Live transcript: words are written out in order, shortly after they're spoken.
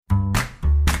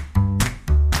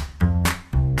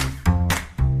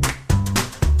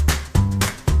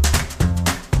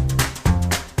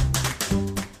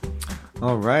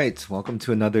All right, welcome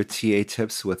to another TA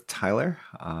Tips with Tyler.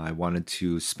 I wanted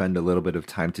to spend a little bit of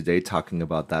time today talking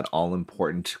about that all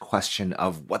important question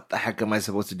of what the heck am I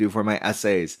supposed to do for my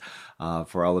essays?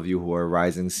 For all of you who are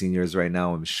rising seniors right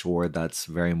now, I'm sure that's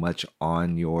very much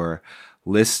on your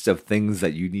list of things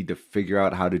that you need to figure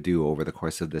out how to do over the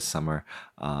course of this summer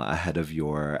ahead of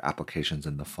your applications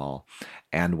in the fall.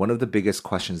 And one of the biggest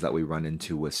questions that we run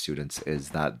into with students is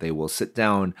that they will sit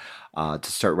down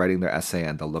to start writing their essay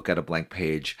and they'll look at a blank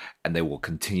page and they will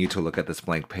continue to look at this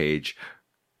blank page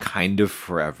kind of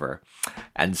forever.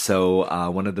 And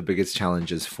so, one of the biggest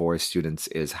challenges for students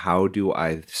is how do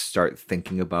I start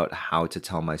thinking about how to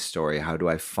tell my story? How do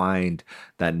I find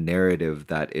that narrative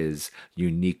that is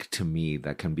unique to me,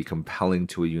 that can be compelling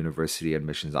to a university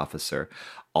admissions officer?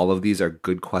 All of these are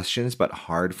good questions, but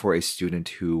hard for a student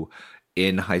who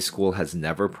in high school has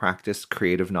never practiced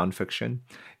creative nonfiction,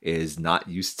 is not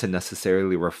used to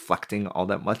necessarily reflecting all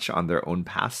that much on their own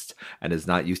past, and is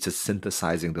not used to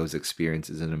synthesizing those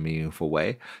experiences in a meaningful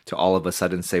way, to all of a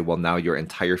sudden say, well, now your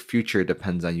entire future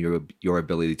depends on your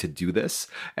ability to do this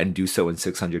and do so in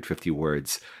 650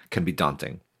 words can be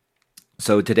daunting.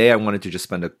 So today I wanted to just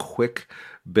spend a quick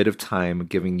bit of time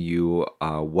giving you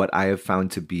what I have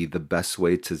found to be the best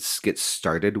way to get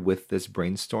started with this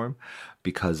brainstorm,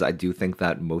 because I do think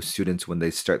that most students, when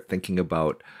they start thinking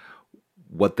about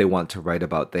what they want to write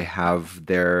about, they have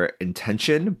their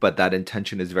intention, but that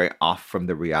intention is very off from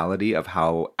the reality of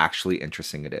how actually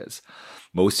interesting it is.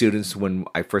 Most students, when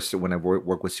I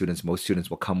work with students, most students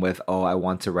will come with, oh, I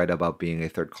want to write about being a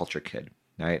third culture kid,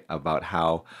 right? About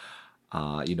how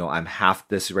I'm half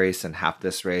this race and half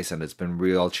this race, and it's been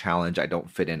real challenge. I don't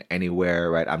fit in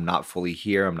anywhere, right? I'm not fully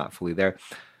here. I'm not fully there.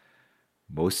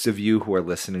 Most of you who are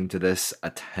listening to this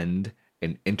attend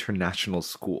an international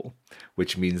school,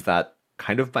 which means that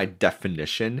kind of by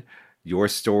definition, your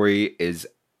story is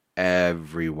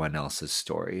everyone else's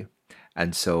story.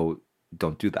 And so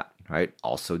don't do that, right?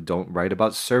 Also, don't write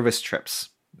about service trips.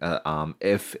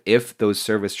 If those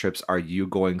service trips are you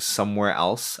going somewhere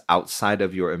else outside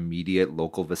of your immediate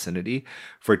local vicinity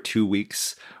for 2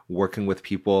 weeks, working with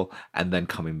people, and then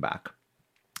coming back.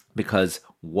 Because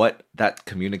what that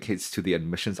communicates to the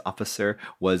admissions officer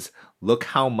was, look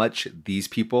how much these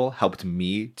people helped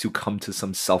me to come to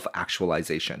some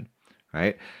self-actualization,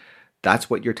 right? That's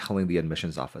what you're telling the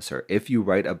admissions officer. If you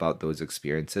write about those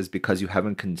experiences because you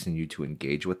haven't continued to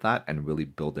engage with that and really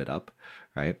build it up,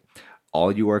 right? All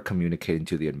you are communicating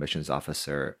to the admissions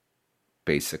officer,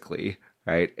 basically,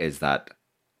 right, is that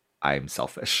I'm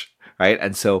selfish, right?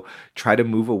 And so try to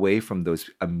move away from those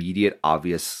immediate,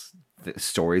 obvious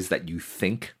stories that you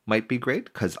think might be great,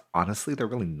 because honestly, they're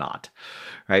really not,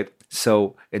 right?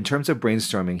 So in terms of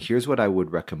brainstorming, here's what I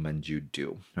would recommend you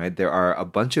do, right? There are a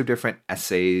bunch of different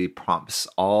essay prompts,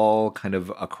 all kind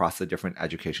of across the different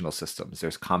educational systems.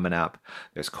 There's Common App,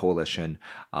 there's Coalition,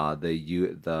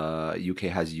 the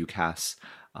UK has UCAS.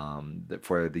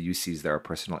 For the UCs, there are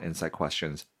personal insight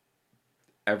questions.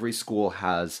 Every school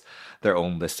has their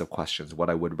own list of questions. What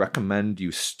I would recommend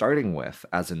you starting with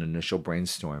as an initial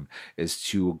brainstorm is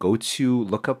to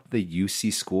look up the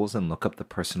UC schools and look up the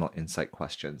personal insight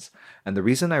questions. And the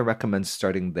reason I recommend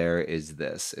starting there is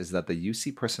that the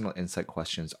UC personal insight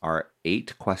questions are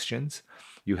 8 questions.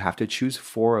 You have to choose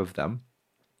 4 of them,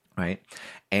 right?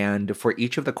 And for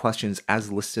each of the questions as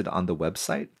listed on the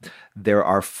website, there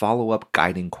are follow-up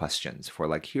guiding questions for,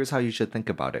 like, here's how you should think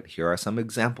about it. Here are some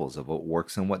examples of what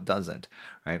works and what doesn't,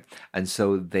 right? And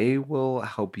so they will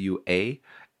help you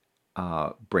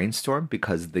brainstorm,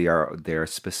 because they are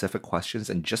specific questions,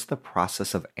 and just the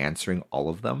process of answering all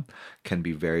of them can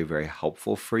be very, very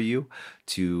helpful for you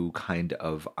to kind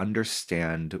of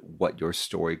understand what your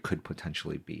story could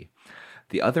potentially be.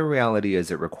 The other reality is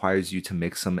it requires you to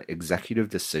make some executive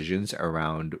decisions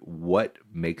around what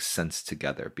makes sense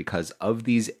together, because of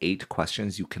these 8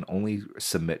 questions, you can only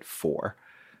submit 4.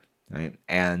 Right?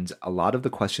 And a lot of the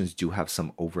questions do have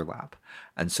some overlap.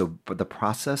 And so, but the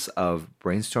process of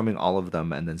brainstorming all of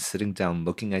them and then sitting down,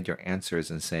 looking at your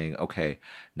answers and saying, okay,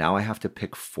 now I have to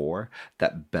pick 4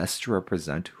 that best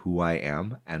represent who I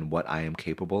am and what I am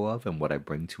capable of and what I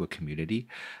bring to a community,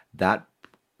 that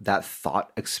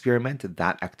thought experiment,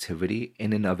 that activity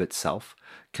in and of itself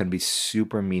can be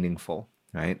super meaningful,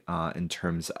 right? In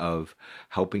terms of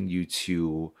pushing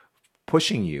you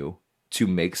to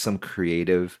make some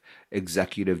creative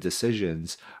executive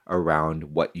decisions around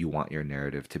what you want your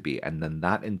narrative to be. And then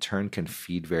that in turn can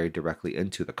feed very directly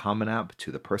into the Common App,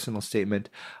 to the personal statement.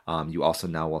 You also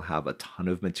now will have a ton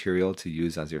of material to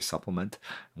use as your supplement,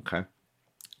 okay?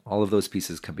 All of those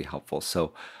pieces can be helpful.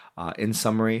 So in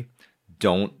summary,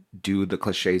 Don't do the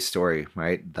cliche story,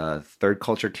 right? The third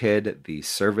culture kid, the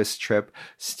service trip,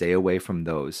 stay away from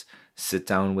those. Sit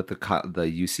down with the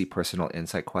UC personal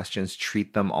insight questions,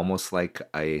 treat them almost like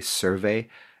a survey,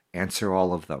 answer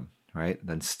all of them, right?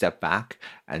 Then step back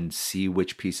and see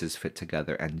which pieces fit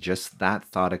together. And just that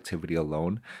thought activity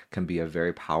alone can be a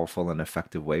very powerful and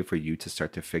effective way for you to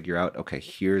start to figure out, okay,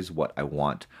 here's what I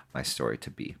want my story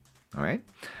to be. All right?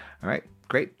 All right.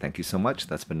 Great. Thank you so much.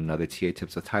 That's been another TA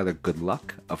Tips with Tyler. Good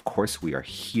luck. Of course, we are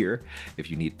here. If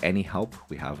you need any help,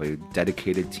 we have a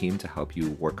dedicated team to help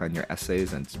you work on your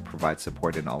essays and provide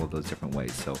support in all of those different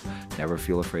ways. So never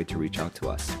feel afraid to reach out to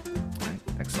us. All right.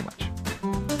 Thanks so much.